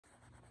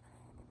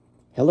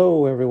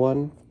Hello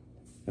everyone,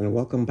 and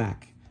welcome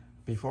back.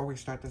 Before we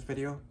start this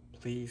video,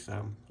 please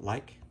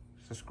like,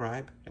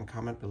 subscribe, and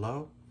comment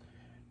below.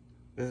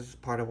 This is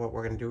part of what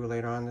we're going to do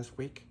later on this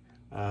week.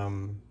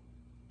 And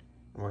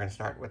we're going to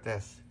start with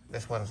this.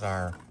 This one's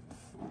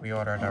we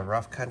ordered a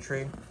Rough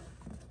Country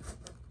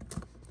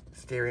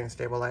steering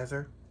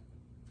stabilizer.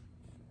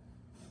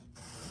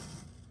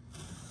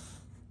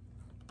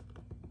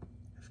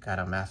 It's got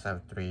a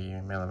massive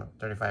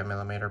 35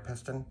 millimeter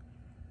piston,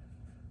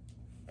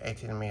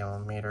 18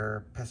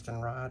 millimeter piston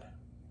rod.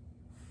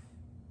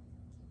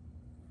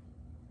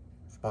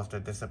 It's supposed to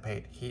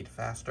dissipate heat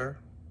faster.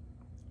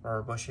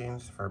 Rubber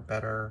bushings for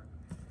better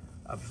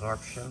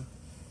absorption.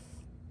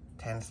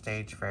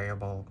 10-stage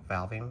variable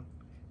valving.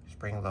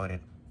 Spring-loaded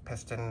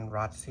piston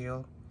rod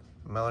seal.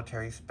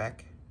 Military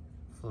spec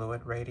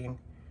fluid rating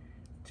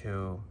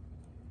to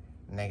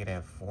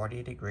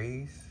 -40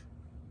 degrees.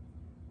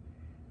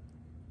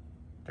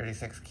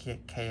 36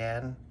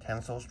 kN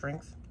tensile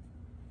strength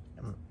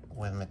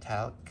with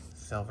metallic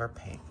silver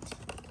paint.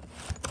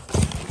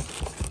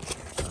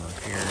 So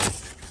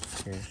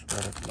here's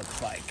what it looks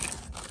like.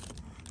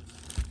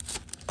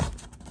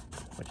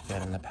 What you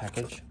get in the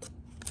package.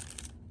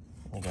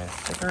 You get a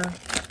sticker.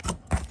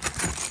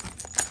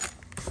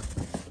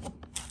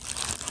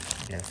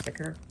 You get a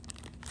sticker.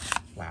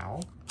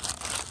 Wow.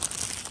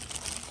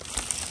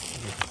 You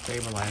get the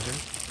stabilizer.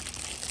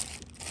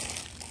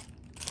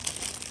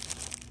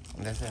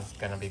 And this is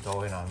gonna be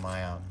going on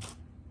my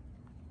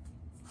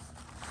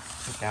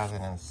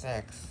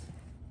 2006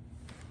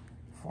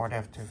 Ford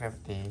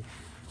F-250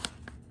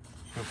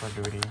 Super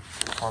Duty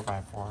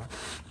 4x4.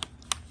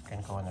 It's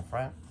gonna go in the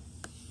front.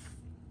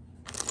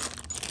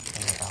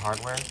 And get the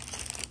hardware. I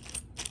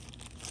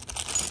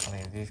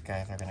believe these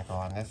guys are gonna go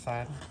on this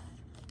side.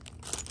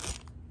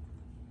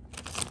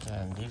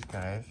 And these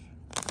guys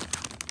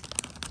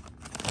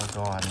will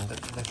go on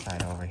this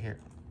side over here.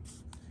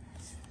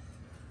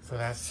 So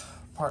that's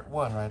part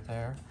one right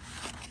there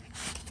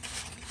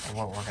of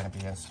what we're going to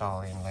be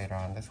installing later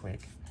on this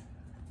week.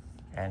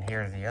 And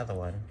here's the other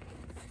one.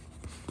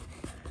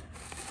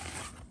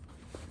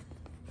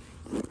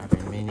 I've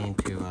been meaning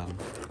to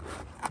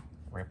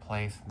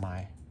replace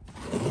my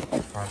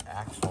front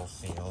axle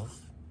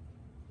seals.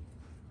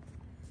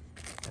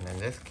 And in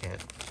this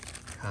kit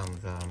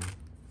comes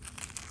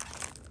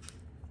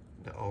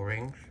the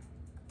O-rings.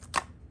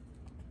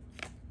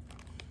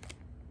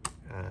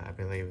 I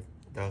believe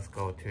those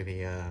go to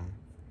the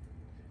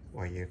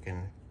where you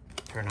can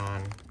turn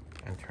on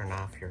and turn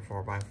off your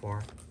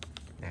 4x4.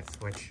 That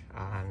switch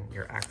on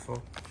your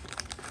axle.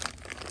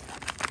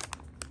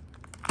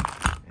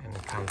 And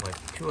it comes with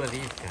two of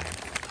these guys.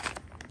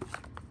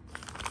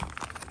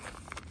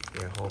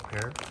 See a whole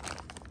pair.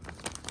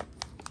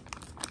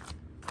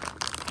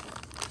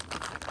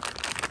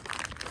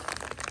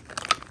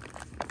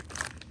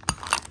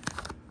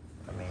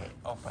 Let me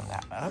open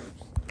that up.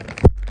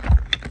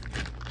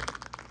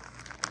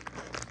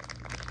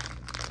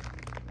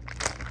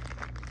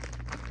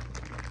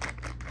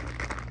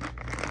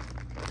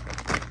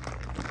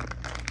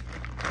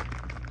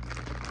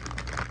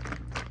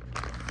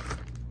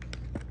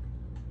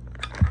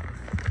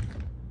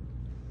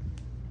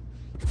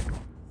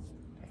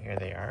 Here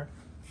they are.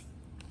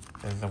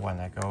 This is the one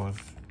that goes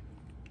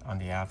on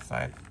the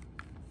outside.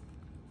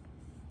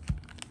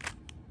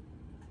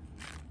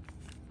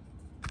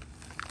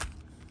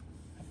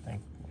 I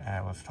think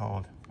I was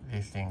told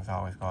these things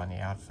always go on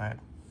the outside.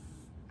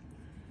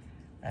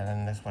 And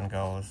then this one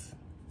goes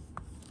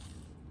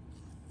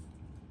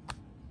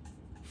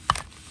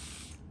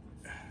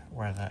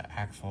where the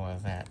axle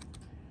is at.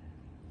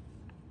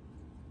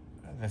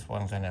 This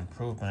one's an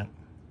improvement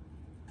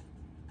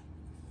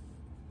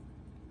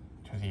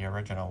to the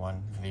original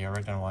one. The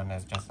original one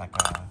is just like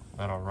a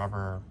little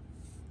rubber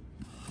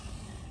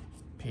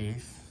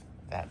piece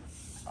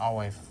that's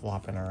always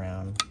flopping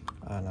around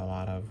on a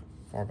lot of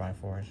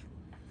 4x4s.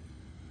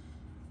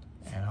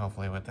 And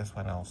hopefully with this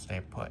one it'll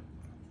stay put.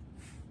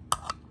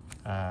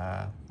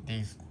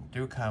 These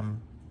do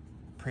come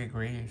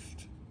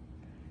pre-greased,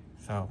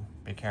 so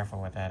be careful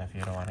with that if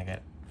you don't want to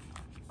get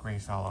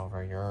grease all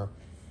over your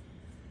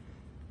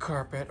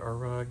carpet or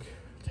rug,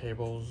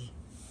 tables,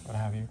 what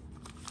have you.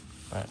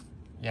 But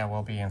yeah,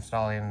 we'll be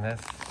installing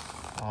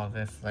all of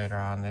this later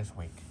on this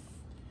week.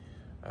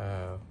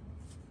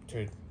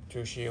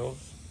 Two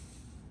shields.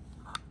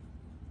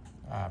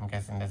 I'm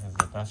guessing this is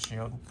the dust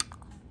shield,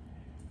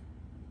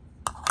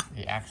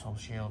 the axle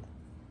shield,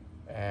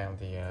 and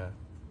the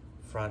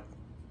front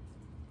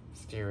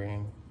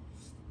steering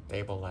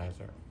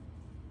stabilizer.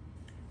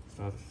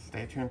 So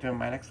stay tuned to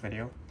my next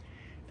video.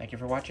 Thank you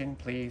for watching.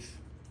 Please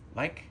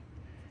like,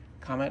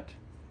 comment,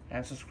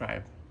 and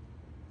subscribe.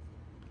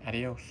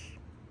 Adios.